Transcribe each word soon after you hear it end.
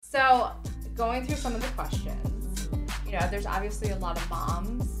So, going through some of the questions, you know, there's obviously a lot of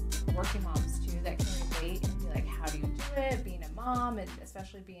moms, working moms too, that can relate and be like, how do you do it, being a mom, and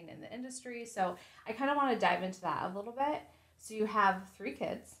especially being in the industry. So, I kind of want to dive into that a little bit. So, you have 3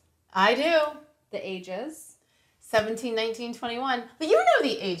 kids. I do. The ages. 17, 19, 21. But you know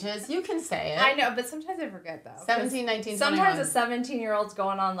the ages. You can say it. I know, but sometimes I forget though. 17, 19, 21. Sometimes a 17-year-old's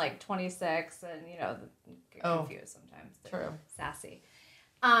going on like 26 and, you know, get confused sometimes. They're True. Sassy.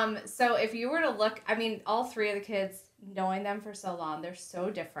 So if you were to look, I mean, all 3 of the kids, knowing them for so long, they're so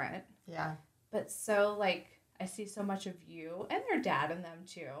different. Yeah. But so, like, I see so much of you and their dad in them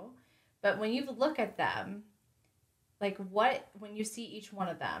too. But when you look at them, like, when you see each one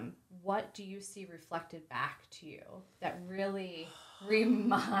of them, what do you see reflected back to you that really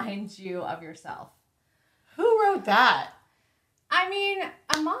reminds you of yourself? Who wrote that? I mean,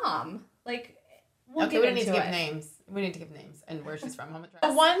 a mom. Like, we need to give names. We need to give names and where she's from, home address.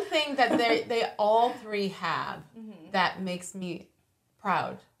 The one thing that they all 3 have that makes me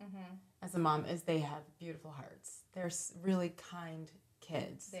proud as a mom is they have beautiful hearts. They're really kind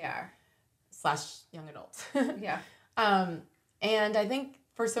kids. They are. / young adults. Yeah. And I think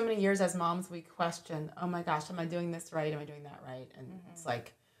for so many years as moms, we question, oh my gosh, am I doing this right? Am I doing that right? And it's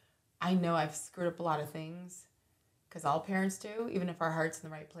like, I know I've screwed up a lot of things because all parents do, even if our heart's in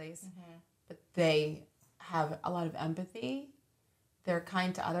the right place. But they have a lot of empathy. They're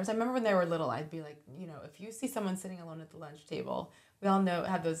kind to others. I remember when they were little, I'd be like, you know, if you see someone sitting alone at the lunch table, we all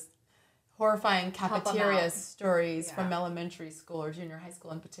have those horrifying cafeteria stories from elementary school or junior high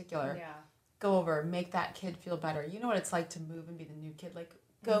school in particular. Yeah. Go over, make that kid feel better. You know what it's like to move and be the new kid. Like,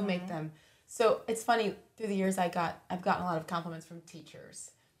 go make them. So it's funny, through the years I've gotten a lot of compliments from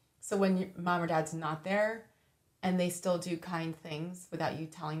teachers. So when your mom or dad's not there and they still do kind things without you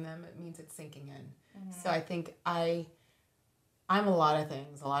telling them, it means it's sinking in. So I think I'm a lot of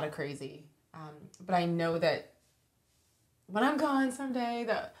things, a lot of crazy. But I know that when I'm gone someday,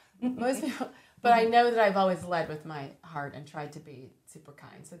 that most people... But I know that I've always led with my heart and tried to be super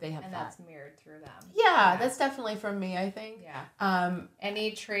kind. So they have and that. That's mirrored through them. Yeah, that's definitely from me, I think. Yeah. Any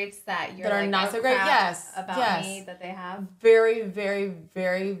traits that you're that are like, not so great? Yes. About me that they have? Very, very,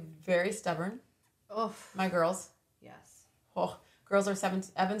 very, very stubborn. Oof. My girls. Yes. Oh, girls are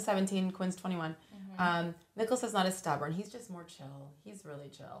 17. Evan's 17. Quinn's 21. Nicholas is not as stubborn. He's just more chill. He's really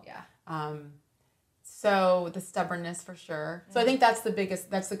chill. Yeah. So the stubbornness for sure. So I think that's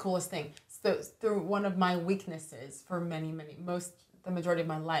the coolest thing. So through one of my weaknesses for the majority of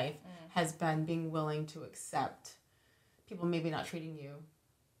my life has been being willing to accept people maybe not treating you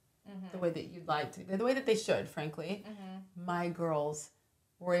the way that you'd like to, the way that they should, frankly. My girls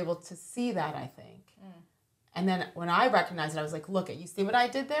were able to see that, I think. And then when I recognized it, I was like, look, you see what I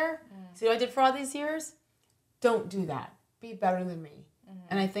did there? See what I did for all these years? Don't do that. Be better than me.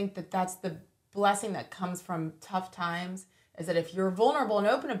 And I think that that's the blessing that comes from tough times, is that if you're vulnerable and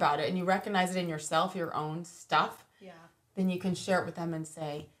open about it and you recognize it in yourself, your own stuff, then you can share it with them and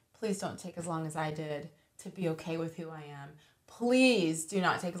say, please don't take as long as I did to be okay with who I am. Please do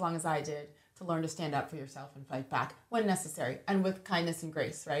not take as long as I did to learn to stand up for yourself and fight back when necessary and with kindness and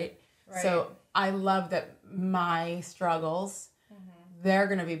grace, right? So I love that my struggles, they're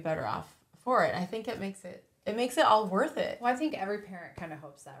going to be better off for it. I think it makes it all worth it. Well, I think every parent kind of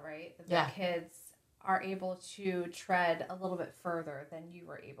hopes that, right? That their kids are able to tread a little bit further than you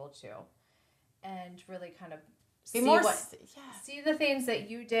were able to, and really kind of see the things that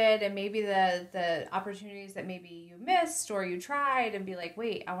you did, and maybe the opportunities that maybe you missed or you tried, and be like,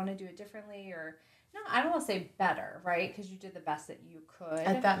 wait, I want to do it differently, or no, I don't want to say better, right? Because you did the best that you could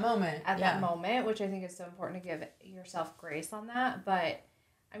at that moment. That moment, which I think is so important to give yourself grace on that. But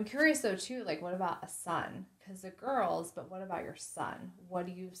I'm curious though too, like, what about a son? Because the girls, but what about your son? What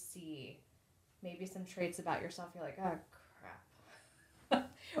do you see? Maybe some traits about yourself you're like, oh,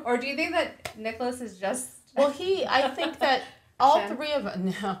 crap. Or do you think that Nicholas is just... Well, I think that all 3 of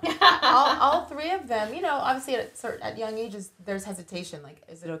them, all 3 of them, you know, obviously at young ages, there's hesitation. Like,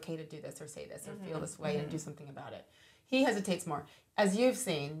 is it okay to do this or say this or feel this way and do something about it? He hesitates more. As you've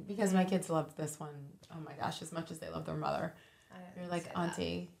seen, because my kids love this one, oh my gosh, as much as they love their mother. You're like,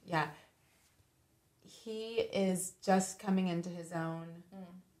 auntie. That. Yeah. He is just coming into his own...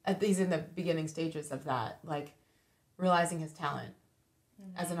 He's in the beginning stages of that, like realizing his talent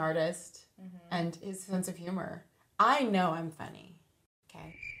as an artist and his sense of humor. I know I'm funny.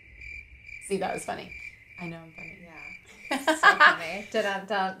 Okay. See, that was funny. I know I'm funny. Yeah. So funny.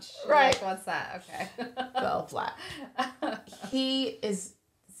 Dun-dun-dun. Right. Like, what's that? Okay. Fell flat. He is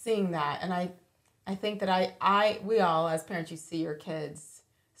seeing that, and I think that we all, as parents, you see your kids'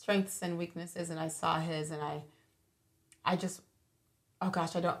 strengths and weaknesses, and I saw his, and oh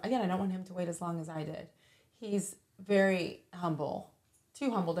gosh, I don't want him to wait as long as I did. He's very humble.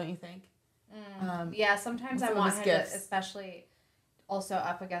 Too humble, don't you think? Yeah, sometimes I want him to, especially also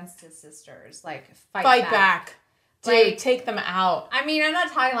up against his sisters, like fight back. Dude, like, take them out. I mean, I'm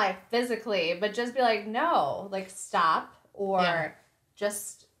not talking like physically, but just be like, no, like stop or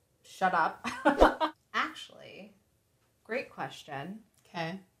just shut up. Actually, great question.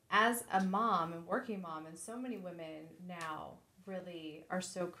 Okay. As a mom and working mom, and so many women now really are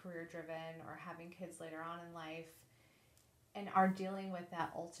so career driven or having kids later on in life and are dealing with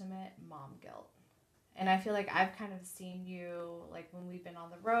that ultimate mom guilt. And I feel like I've kind of seen you, like when we've been on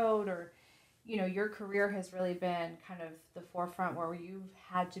the road or, you know, your career has really been kind of the forefront where you've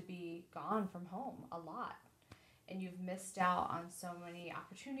had to be gone from home a lot. And you've missed out on so many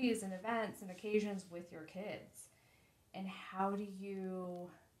opportunities and events and occasions with your kids. And how do you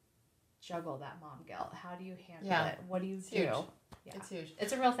juggle that mom guilt? How do you handle it? What do you do? Huge. Yeah. It's huge.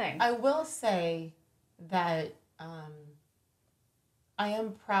 It's a real thing. I will say that I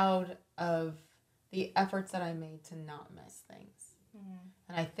am proud of the efforts that I made to not miss things. Mm-hmm.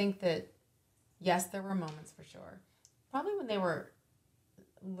 And I think that, yes, there were moments for sure. Probably when they were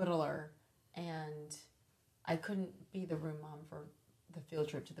littler and I couldn't be the room mom for the field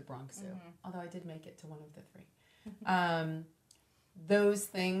trip to the Bronx Zoo, although I did make it to one of the 3. Those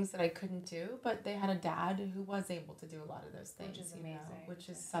things that I couldn't do, but they had a dad who was able to do a lot of those things, which is amazing. Which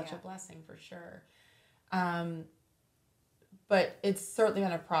is such a blessing for sure. But it's certainly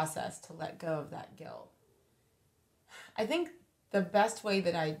been a process to let go of that guilt. I think the best way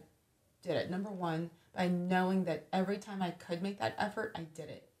that I did it, number one, by knowing that every time I could make that effort, I did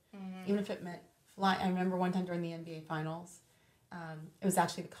it. Mm-hmm. Even if it meant flying. I remember one time during the NBA Finals, it was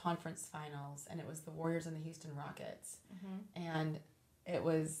actually the conference finals, and it was the Warriors and the Houston Rockets. Mm-hmm. And it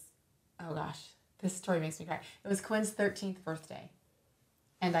was, oh gosh, this story makes me cry. It was Quinn's 13th birthday.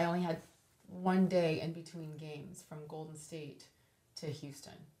 And I only had one day in between games from Golden State to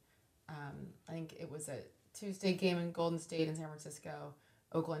Houston. I think it was a Tuesday game in Golden State in San Francisco,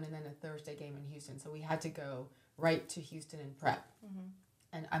 Oakland, and then a Thursday game in Houston. So we had to go right to Houston and prep. Mm-hmm.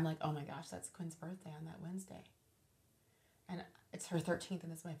 And I'm like, oh my gosh, that's Quinn's birthday on that Wednesday. And it's her 13th,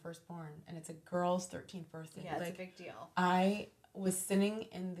 and it's my firstborn, and it's a girl's 13th birthday. Yeah, it's a big deal. I was sitting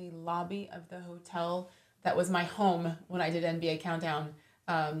in the lobby of the hotel that was my home when I did NBA Countdown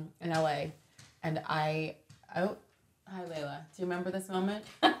in LA. And hi, Layla. Do you remember this moment?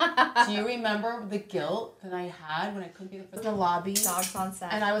 Do you remember the guilt that I had when I couldn't be the first in the lobby? Dogs on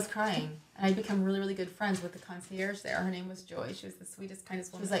set. And I was crying. And I'd become really, really good friends with the concierge there. Her name was Joy. She was the sweetest,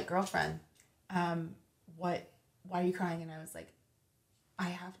 kindest woman. She was like, girlfriend, why are you crying? And I was like, I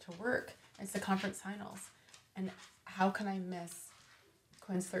have to work. It's the conference finals. And how can I miss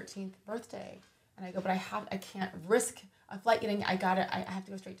Quinn's 13th birthday? And I go, but I can't risk a flight getting, I have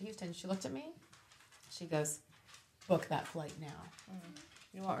to go straight to Houston. She looked at me. She goes, book that flight now.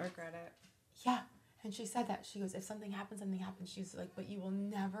 You won't regret it. Yeah. And she said that. She goes, if something happens. She's like, but you will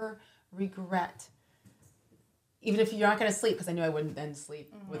never regret. Even if you're not going to sleep, because I knew I wouldn't then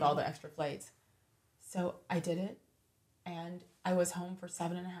sleep with all the extra flights. So I did it. And I was home for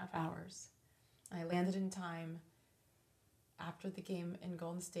 7.5 hours. I landed in time after the game in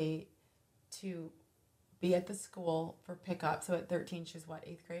Golden State to be at the school for pickup. So at 13, she was what,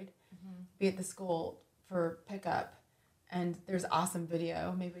 8th grade? Mm-hmm. Be at the school for pickup. And there's awesome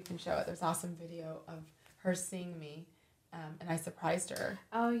video. Maybe we can show it. There's awesome video of her seeing me. And I surprised her.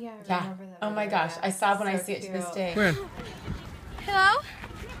 Oh, yeah. I remember that. Oh, my gosh. I sob when I see it to this day. Where? Hello?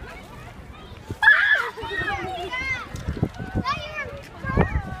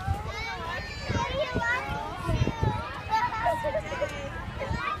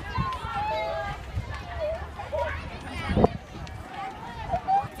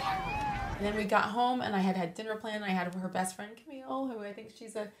 And then we got home, and I had dinner planned. I had her best friend, Camille, who I think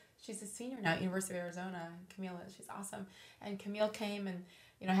she's a senior now at University of Arizona. Camille, she's awesome. And Camille came, and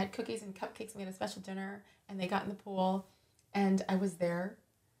I had cookies and cupcakes. We had a special dinner, and they got in the pool, and I was there.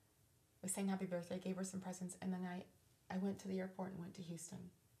 We sang happy birthday, gave her some presents, and then I went to the airport and went to Houston.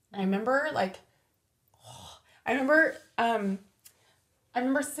 And I remember I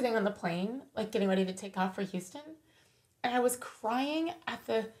remember sitting on the plane, getting ready to take off for Houston, and I was crying at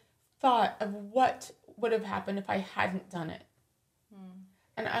the thought of what would have happened if I hadn't done it.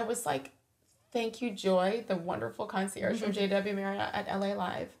 And I was like, thank you, Joy, the wonderful concierge from JW Marriott at LA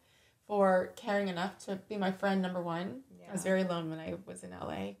Live, for caring enough to be my friend, number one. Yeah. I was very alone when I was in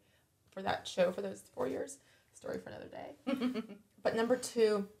LA for that show for those 4 years. Story for another day. But number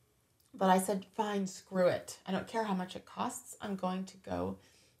two, but I said, fine, screw it. I don't care how much it costs. I'm going to go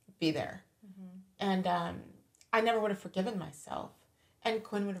be there. Mm-hmm. And I never would have forgiven myself And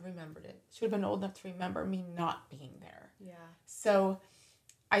Quinn would have remembered it. She would have been old enough to remember me not being there. Yeah. So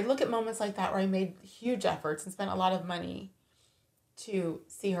I look at moments like that where I made huge efforts and spent a lot of money to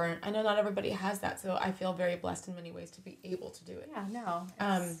see her. I know not everybody has that, so I feel very blessed in many ways to be able to do it. Yeah, no,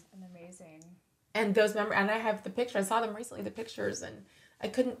 it's an amazing. And those and I have the picture. I saw them recently, the pictures, and I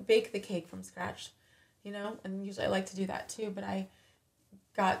couldn't bake the cake from scratch, you know. And usually I like to do that too, but I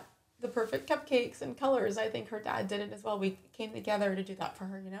got the perfect cupcakes and colors. I think her dad did it as well. We came together to do that for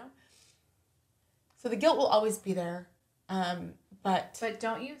her, you know. So the guilt will always be there. But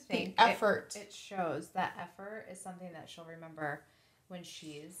don't you think the effort it shows that effort is something that she'll remember when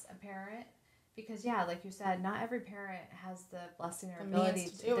she's a parent? Because yeah, like you said, not every parent has the blessing or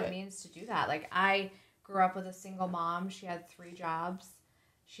ability the means to do that. Like I grew up with a single mom. She had 3 jobs.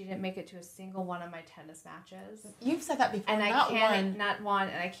 She didn't make it to a single one of my tennis matches. You've said that before. And not one.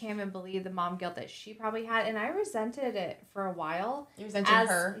 And I can't even believe the mom guilt that she probably had. And I resented it for a while. You resented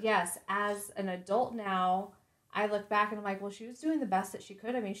her? Yes. As an adult now, I look back and I'm like, well, she was doing the best that she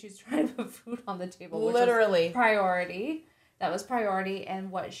could. I mean, she's trying to put food on the table, which literally was priority. That was priority.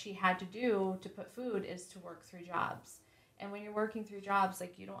 And what she had to do to put food is to work 3 jobs. And when you're working 3 jobs,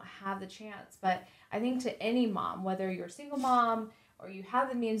 like, you don't have the chance. But I think to any mom, whether you're a single mom or you have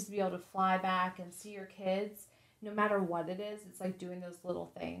the means to be able to fly back and see your kids, no matter what it is, it's like doing those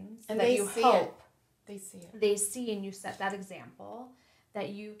little things and that they you see hope it. They see it. They see, and you set that example that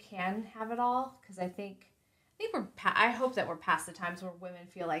you can have it all. Because I hope that we're past the times where women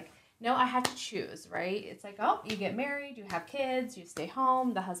feel like, no, I have to choose, right? It's like, oh, you get married, you have kids, you stay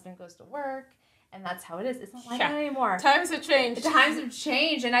home, the husband goes to work, and that's how it is. It's not like that anymore. Times have changed. Times have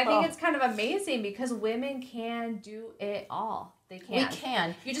changed, and I think it's kind of amazing because women can do it all. They can. We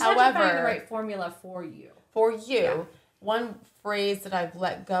can. You just have to find the right formula for you. For you. Yeah. One phrase that I've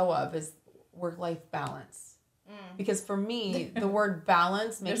let go of is work-life balance. Because for me, the word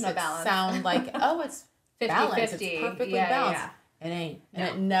balance makes it sound like, oh, it's 50-50. Balanced. It's perfectly balanced. Yeah. It ain't. No. And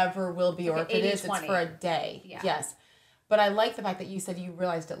it never will be. Or if it is, it's for a day. Yeah. Yes. But I like the fact that you said you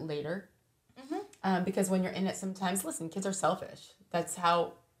realized it later. Because when you're in it sometimes, listen, kids are selfish. That's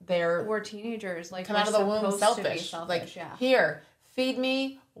how we're teenagers. Like, come out of the womb selfish. Like, here, feed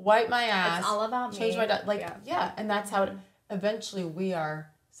me, wipe my ass. It's all about change my diet. Like, yeah. And that's how eventually we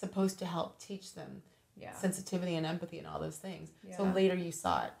are supposed to help teach them sensitivity and empathy and all those things. Yeah. So later you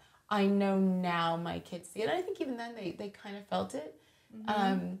saw it. I know now my kids see it. I think even then they kind of felt it.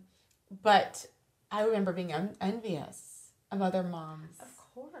 But I remember being envious of other moms. Of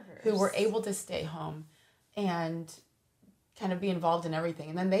course. Who were able to stay home and kind of be involved in everything.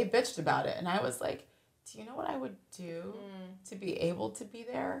 And then they bitched about it. And I was like, do you know what I would do to be able to be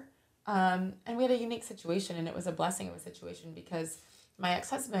there? And we had a unique situation, and it was a blessing of a situation because my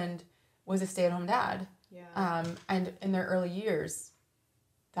ex-husband was a stay-at-home dad. Yeah. And in their early years,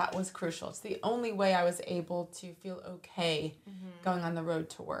 that was crucial. It's the only way I was able to feel okay going on the road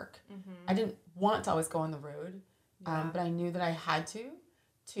to work. I didn't want to always go on the road, but I knew that I had to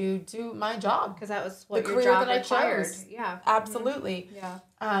do my job. Because that was what your job required. Yeah. Absolutely. Yeah.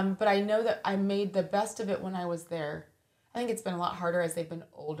 But I know that I made the best of it when I was there. I think it's been a lot harder as they've been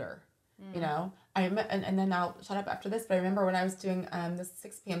older, you know. And then I'll shut up after this, but I remember when I was doing the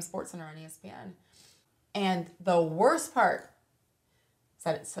 6 p.m. Sports Center on ESPN. And the worst part is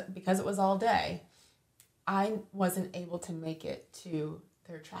that because it was all day, I wasn't able to make it to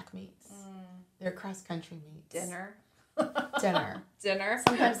their track meets, their cross-country meets. Dinner.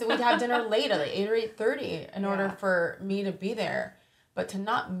 Sometimes we'd have dinner late at like 8 or 8:30 in order for me to be there. But to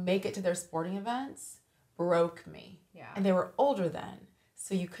not make it to their sporting events broke me. Yeah. And they were older then.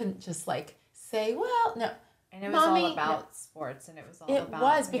 So you couldn't just like say, well, no. And it was all about sports, and it was all about... It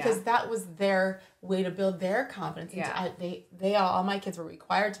was, because that was their way to build their confidence. Yeah. All my kids were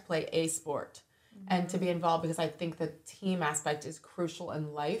required to play a sport and to be involved, because I think the team aspect is crucial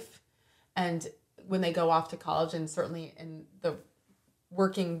in life. And when they go off to college, and certainly in the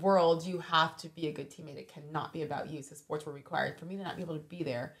working world, you have to be a good teammate. It cannot be about you. So sports were required. For me to not be able to be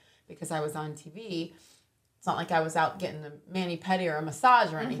there because I was on TV, it's not like I was out getting a mani-pedi or a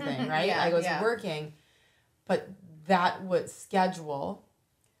massage or anything, right? I was working. But that schedule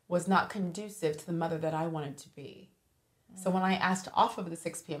was not conducive to the mother that I wanted to be. So when I asked off of the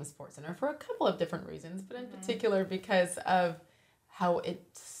 6 p.m. Sports Center for a couple of different reasons, but in particular because of how it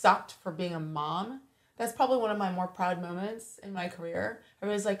sucked for being a mom, that's probably one of my more proud moments in my career. I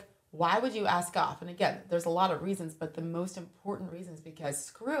was like, why would you ask off? And again, there's a lot of reasons, but the most important reason is because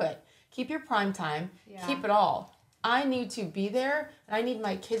screw it. Keep your prime time. Yeah. Keep it all. I need to be there, and I need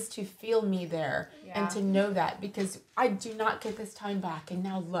my kids to feel me there and to know that, because I do not get this time back. And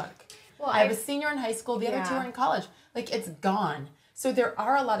now look, I have a senior in high school. The other 2 are in college. Like, it's gone. So there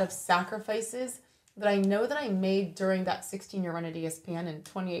are a lot of sacrifices that I know that I made during that 16-year run at ESPN and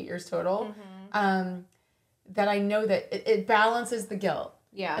 28 years total, that I know that it balances the guilt.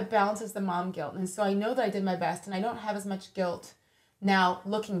 Yeah. It balances the mom guilt. And so I know that I did my best, and I don't have as much guilt now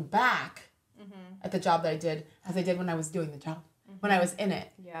looking back at the job that I did as I did when I was doing the job, when I was in it.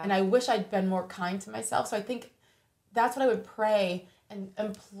 Yeah. And I wish I'd been more kind to myself. So I think that's what I would pray and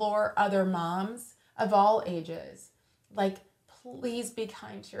implore other moms of all ages. Like, please be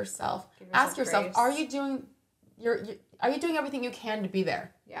kind to yourself. Ask yourself, grace. are you doing everything you can to be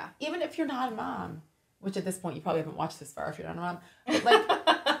there? Yeah. Even if you're not a mom, which at this point you probably haven't watched this far if you're not a mom. But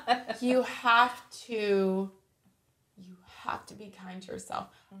like, you have to be kind to yourself.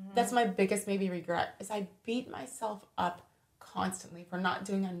 That's my biggest maybe regret, is I beat myself up constantly for not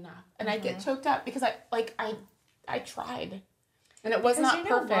doing enough. And I get choked up because I tried. And it was not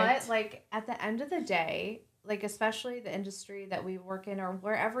perfect. What? Like, at the end of the day, like, especially the industry that we work in or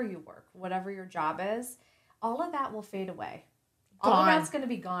wherever you work, whatever your job is, all of that will fade away. All of that's going to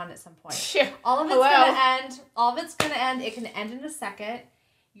be gone at some point. Yeah. All of it's going to end. All of it's going to end. It can end in a second.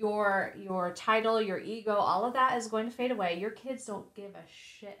 Your title, your ego, all of that is going to fade away. Your kids don't give a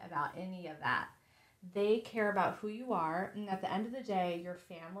shit about any of that. They care about who you are. And at the end of the day, your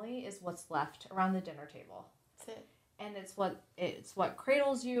family is what's left around the dinner table. That's it. And it's what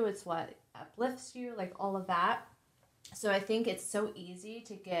cradles you, it's what uplifts you, like all of that. So I think it's so easy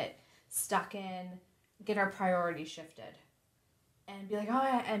to get stuck in, get our priorities shifted, and be like,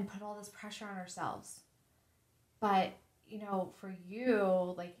 oh, and put all this pressure on ourselves. But, you know, for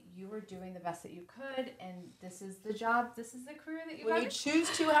you, like, you were doing the best that you could, and this is the job, this is the career that you got. When you choose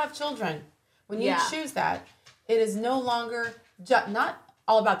to have children, when you choose that, it is no longer not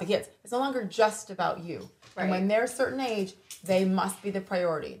all about the kids. It's no longer just about you. Right. And when they're a certain age, they must be the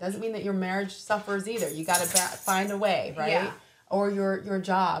priority. Doesn't mean that your marriage suffers either. You got to find a way, right? Yeah. Or your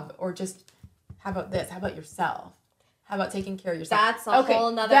job, or just, how about this? How about yourself? How about taking care of yourself? That's a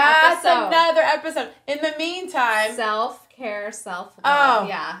whole nother episode. That's another episode. In the meantime, self-care, self-love.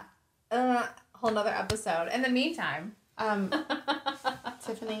 Yeah. Whole nother episode. In the meantime,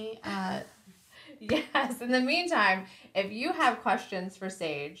 Tiffany at... Yes. In the meantime, if you have questions for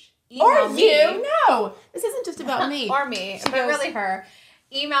Sage, email me. No, this isn't just about me. Or me, but really her.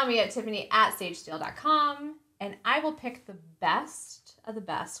 Email me at tiffany@sagesteele.com, and I will pick the best of the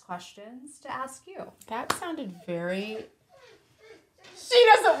best questions to ask you. That sounded very... She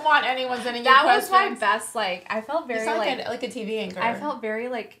doesn't want anyone sending you questions. That was my best, like, I felt very, like a TV anchor. I felt very,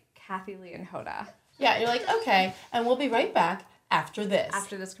 like, Kathy Lee and Hoda. Yeah, you're like, okay, and we'll be right back after this.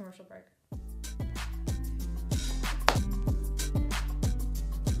 After this commercial break.